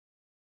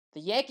The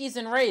Yankees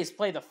and Rays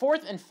play the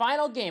fourth and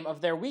final game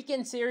of their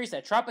weekend series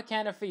at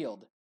Tropicana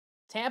Field.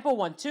 Tampa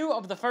won 2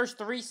 of the first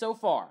 3 so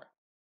far.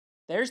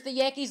 There's the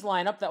Yankees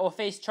lineup that will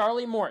face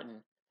Charlie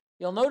Morton.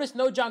 You'll notice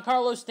no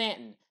Giancarlo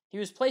Stanton. He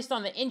was placed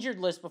on the injured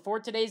list before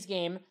today's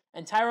game,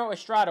 and Thairo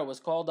Estrada was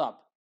called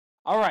up.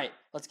 Alright,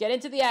 let's get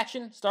into the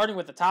action, starting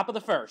with the top of the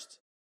first.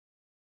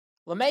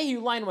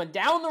 LeMahieu lined one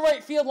down the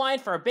right field line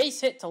for a base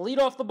hit to lead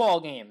off the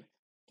ball game.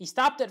 He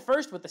stopped at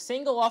first with a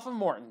single off of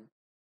Morton.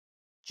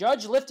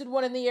 Judge lifted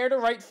one in the air to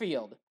right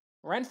field.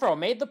 Renfroe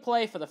made the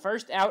play for the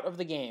first out of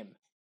the game.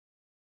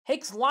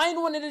 Hicks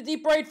lined one into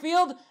deep right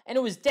field, and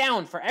it was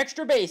down for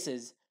extra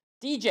bases.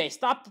 DJ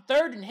stopped at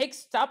third, and Hicks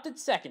stopped at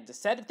second to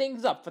set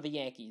things up for the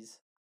Yankees.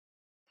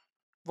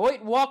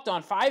 Voit walked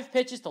on 5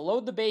 pitches to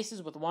load the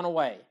bases with 1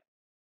 away.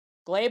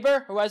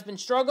 Gleyber, who has been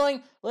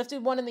struggling,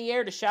 lifted one in the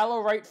air to shallow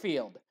right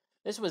field.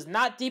 This was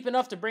not deep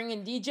enough to bring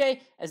in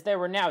DJ, as there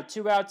were now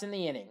 2 outs in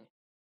the inning.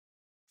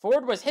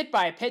 Ford was hit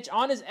by a pitch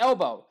on his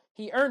elbow.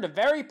 He earned a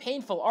very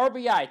painful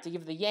RBI to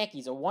give the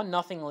Yankees a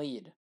 1-0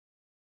 lead.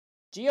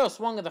 Gio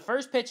swung at the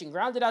first pitch and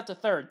grounded out to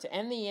third to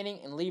end the inning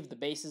and leave the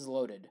bases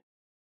loaded.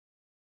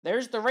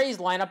 There's the Rays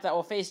lineup that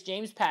will face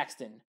James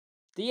Paxton.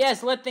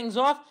 Diaz led things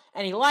off,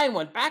 and he lined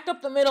one back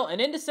up the middle and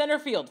into center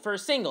field for a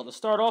single to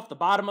start off the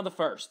bottom of the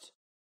first.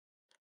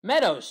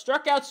 Meadows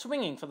struck out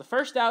swinging for the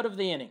first out of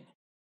the inning.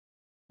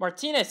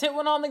 Martinez hit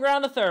one on the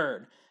ground to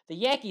third. The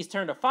Yankees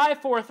turned a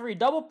 5-4-3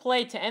 double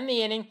play to end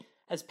the inning,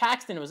 as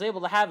Paxton was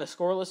able to have a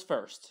scoreless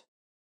first.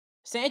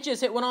 Sanchez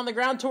hit one on the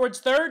ground towards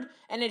third,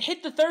 and it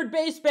hit the third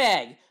base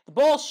bag. The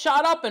ball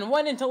shot up and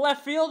went into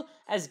left field,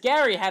 as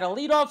Gary had a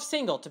leadoff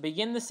single to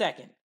begin the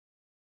second.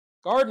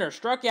 Gardner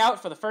struck out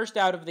for the first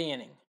out of the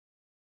inning.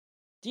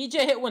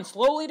 DJ hit one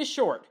slowly to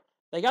short.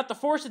 They got the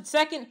force at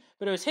second,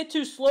 but it was hit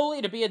too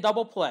slowly to be a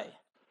double play.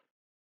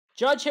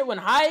 Judge hit one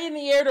high in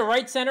the air to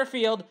right center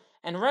field,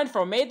 and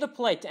Renfroe made the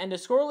play to end a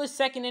scoreless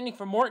second inning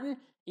for Morton,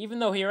 even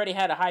though he already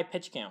had a high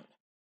pitch count.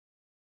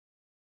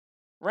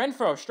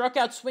 Renfroe struck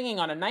out swinging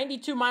on a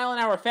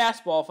 92-mile-an-hour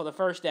fastball for the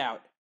first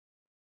out.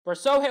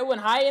 Brosseau hit one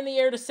high in the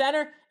air to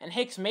center, and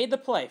Hicks made the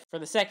play for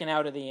the second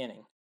out of the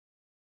inning.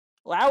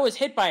 Lau was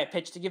hit by a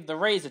pitch to give the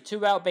Rays a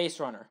 2-out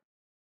base runner.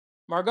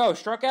 Margot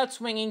struck out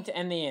swinging to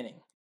end the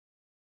inning.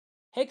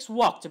 Hicks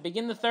walked to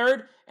begin the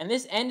third, and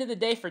this ended the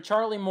day for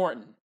Charlie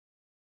Morton.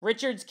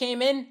 Richards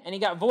came in, and he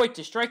got Voit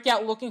to strike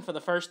out looking for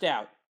the first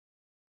out.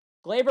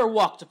 Gleyber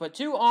walked to put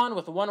 2 on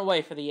with 1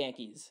 away for the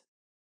Yankees.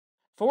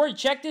 Ford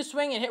checked his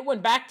swing and hit one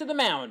back to the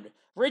mound.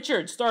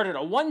 Richards started a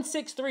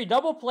 1-6-3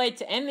 double play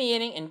to end the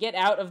inning and get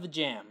out of the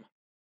jam.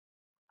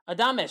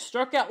 Adames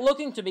struck out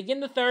looking to begin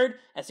the third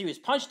as he was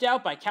punched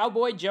out by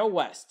Cowboy Joe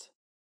West.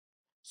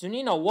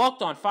 Zunino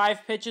walked on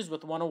 5 pitches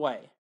with 1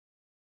 away.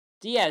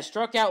 Diaz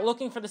struck out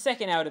looking for the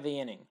second out of the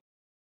inning.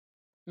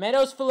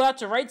 Meadows flew out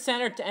to right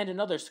center to end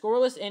another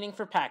scoreless inning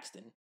for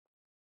Paxton.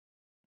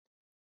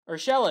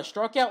 Urshela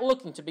struck out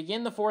looking to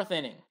begin the 4th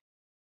inning.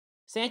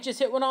 Sanchez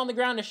hit one on the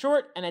ground to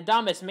short, and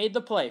Adames made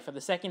the play for the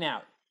second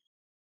out.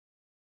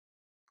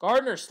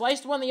 Gardner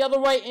sliced one the other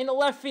way into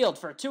left field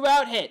for a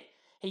 2-out hit.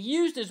 He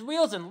used his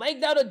wheels and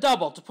legged out a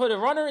double to put a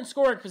runner in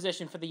scoring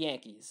position for the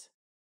Yankees.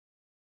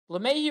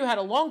 LeMahieu had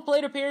a long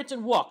plate appearance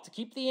and walked to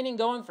keep the inning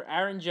going for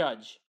Aaron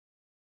Judge.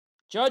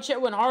 Judge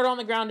hit one hard on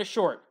the ground to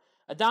short.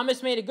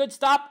 Adames made a good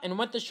stop and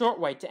went the short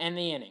way to end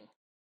the inning.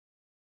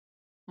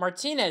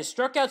 Martinez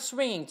struck out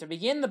swinging to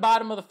begin the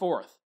bottom of the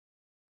 4th.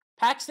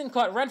 Paxton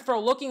caught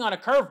Renfroe looking on a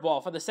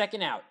curveball for the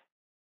second out.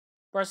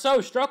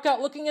 Brosseau struck out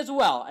looking as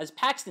well as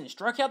Paxton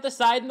struck out the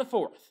side in the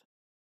 4th.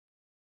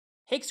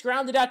 Hicks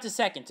grounded out to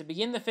second to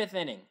begin the 5th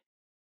inning.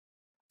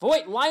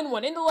 Voit lined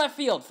one into left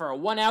field for a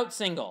 1-out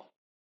single.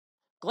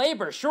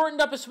 Gleyber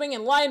shortened up a swing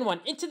and lined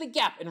one into the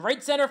gap in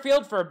right center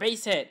field for a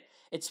base hit.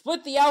 It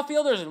split the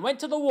outfielders and went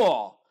to the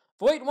wall.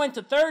 Voit went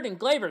to third and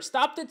Gleyber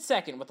stopped at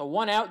second with a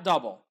 1-out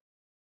double.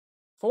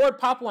 Ford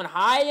popped one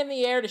high in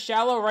the air to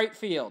shallow right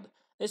field.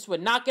 This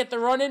would not get the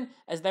run in,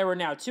 as there were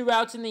now 2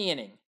 outs in the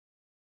inning.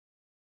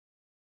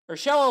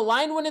 Urshela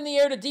lined one in the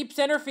air to deep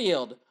center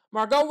field.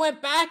 Margot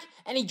went back,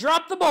 and he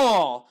dropped the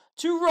ball.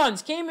 2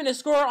 runs came in to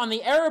score on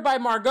the error by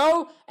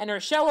Margot, and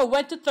Urshela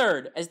went to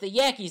third, as the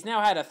Yankees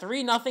now had a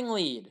 3-0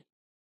 lead.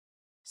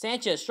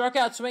 Sanchez struck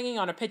out swinging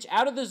on a pitch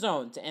out of the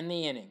zone to end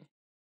the inning.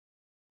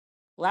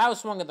 Lau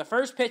swung at the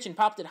first pitch and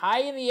popped it high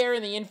in the air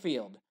in the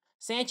infield.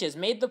 Sanchez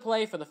made the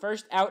play for the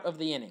first out of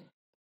the inning.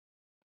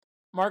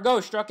 Margot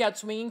struck out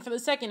swinging for the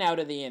second out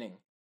of the inning.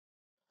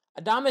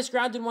 Adames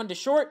grounded one to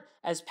short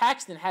as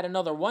Paxton had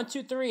another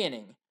 1-2-3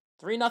 inning.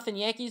 3-0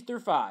 Yankees through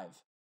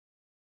 5.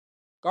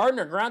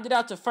 Gardner grounded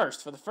out to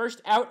first for the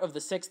first out of the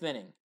 6th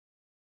inning.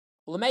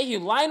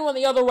 LeMahieu lined one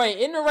the other way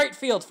into right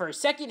field for his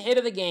second hit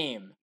of the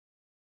game.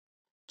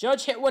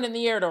 Judge hit one in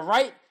the air to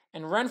right,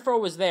 and Renfroe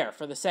was there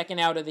for the second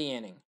out of the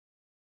inning.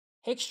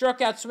 Hicks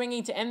struck out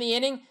swinging to end the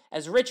inning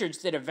as Richards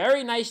did a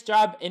very nice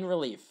job in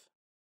relief.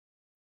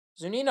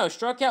 Zunino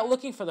struck out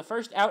looking for the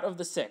first out of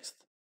the 6th.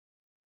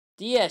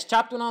 Diaz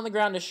chopped one on the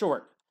ground to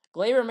short.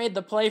 Gleyber made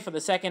the play for the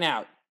second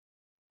out.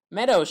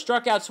 Meadows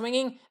struck out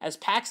swinging as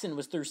Paxton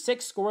was through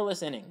 6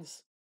 scoreless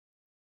innings.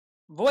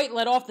 Voit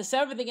led off the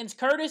 7th against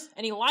Curtis,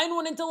 and he lined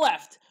one into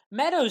left.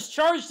 Meadows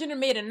charged in and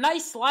made a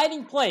nice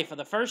sliding play for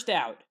the first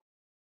out.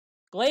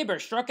 Glaber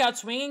struck out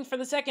swinging for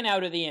the 2nd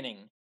out of the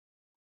inning.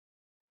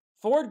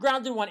 Ford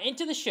grounded one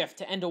into the shift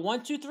to end a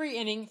 1-2-3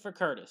 inning for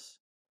Curtis.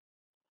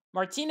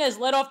 Martinez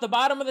led off the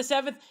bottom of the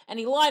 7th, and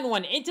he lined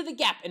one into the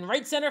gap in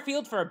right center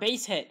field for a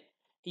base hit.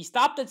 He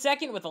stopped at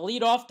second with a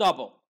leadoff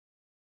double.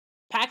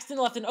 Paxton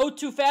left an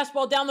 0-2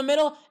 fastball down the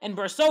middle, and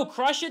Brosseau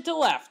crushed it to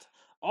left.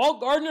 All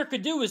Gardner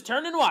could do was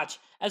turn and watch,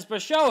 as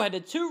Brosseau had a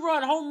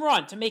 2-run home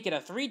run to make it a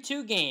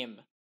 3-2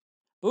 game.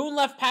 Boone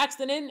left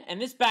Paxton in,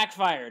 and this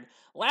backfired.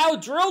 Lau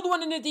drilled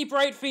one into deep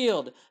right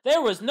field.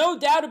 There was no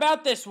doubt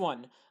about this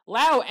one.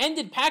 Lau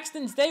ended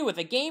Paxton's day with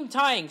a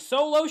game-tying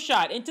solo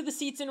shot into the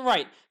seats in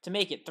right to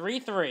make it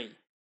 3-3.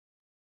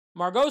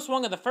 Margot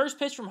swung at the first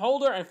pitch from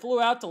Holder and flew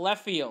out to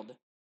left field.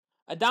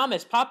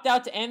 Adames popped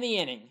out to end the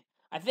inning.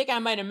 I think I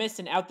might have missed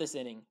an out this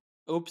inning.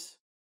 Oops.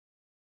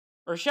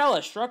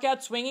 Urshela struck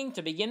out swinging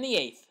to begin the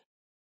 8th.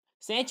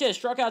 Sanchez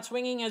struck out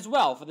swinging as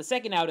well for the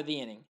 2nd out of the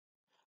inning.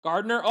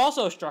 Gardner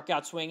also struck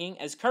out swinging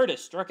as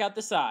Curtis struck out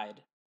the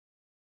side.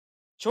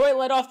 Choi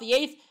led off the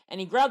 8th, and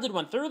he grounded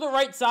one through the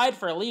right side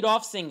for a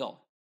leadoff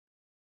single.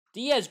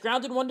 Diaz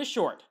grounded one to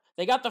short.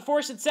 They got the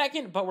force at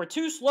second, but were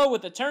too slow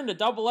with the turn to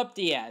double up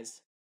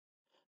Diaz.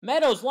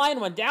 Meadows lined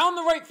one down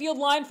the right field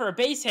line for a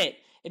base hit.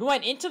 It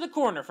went into the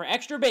corner for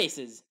extra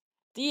bases.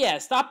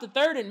 Diaz stopped at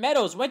third, and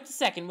Meadows went to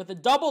second with a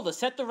double to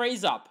set the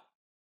Rays up.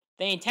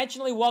 They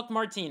intentionally walked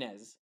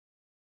Martinez.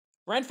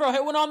 Renfroe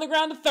hit one on the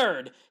ground to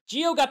third.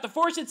 Gio got the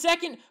force at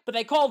second, but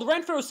they called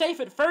Renfroe safe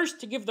at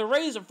first to give the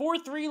Rays a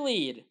 4-3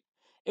 lead.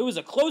 It was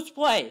a close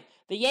play.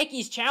 The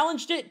Yankees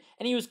challenged it,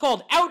 and he was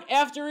called out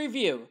after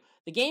review.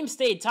 The game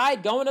stayed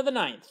tied going to the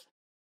 9th.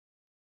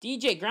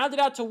 DJ grounded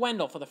out to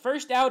Wendell for the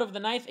first out of the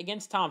 9th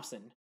against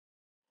Thompson.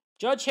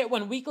 Judge hit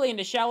one weakly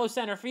into shallow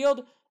center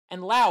field,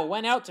 and Lau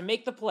went out to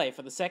make the play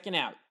for the 2nd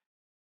out.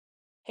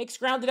 Hicks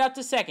grounded out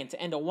to second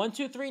to end a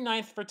 1-2-3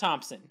 9th for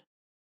Thompson.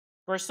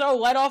 Brosseau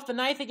led off the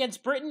 9th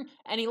against Britton,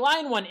 and he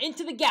lined one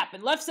into the gap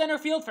in left center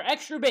field for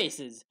extra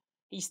bases.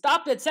 He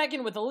stopped at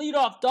second with a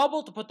leadoff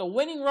double to put the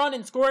winning run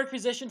in scoring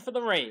position for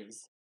the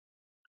Rays.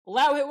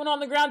 Lau hit one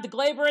on the ground to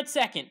Glaber at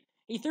second.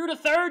 He threw to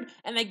third,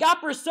 and they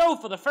got Brosseau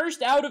for the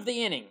first out of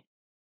the inning.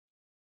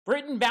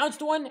 Britton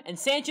bounced one, and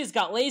Sanchez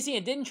got lazy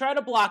and didn't try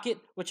to block it,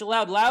 which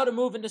allowed Lau to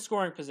move into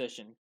scoring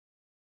position.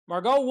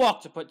 Margot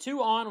walked to put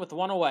 2 on with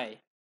 1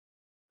 away.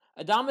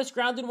 Adames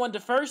grounded one to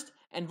first,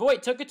 and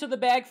Voit took it to the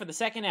bag for the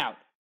 2nd out.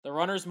 The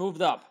runners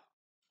moved up.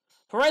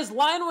 Perez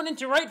lined one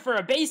into right for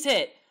a base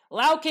hit.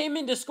 Lau came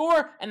in to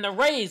score, and the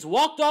Rays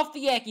walked off the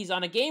Yankees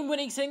on a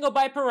game-winning single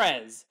by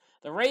Perez.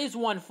 The Rays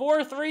won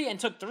 4-3 and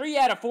took 3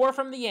 out of 4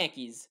 from the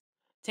Yankees.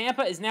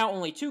 Tampa is now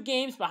only 2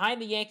 games behind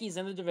the Yankees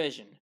in the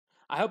division.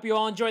 I hope you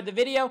all enjoyed the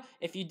video.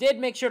 If you did,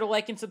 make sure to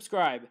like and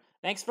subscribe.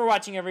 Thanks for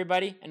watching,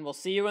 everybody, and we'll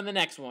see you in the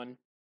next one.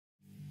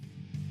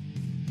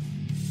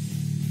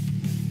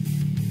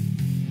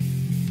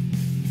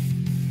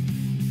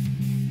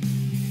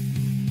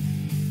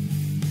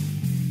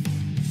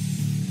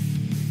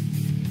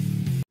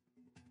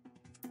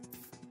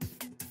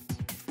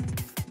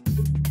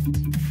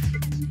 Thank you.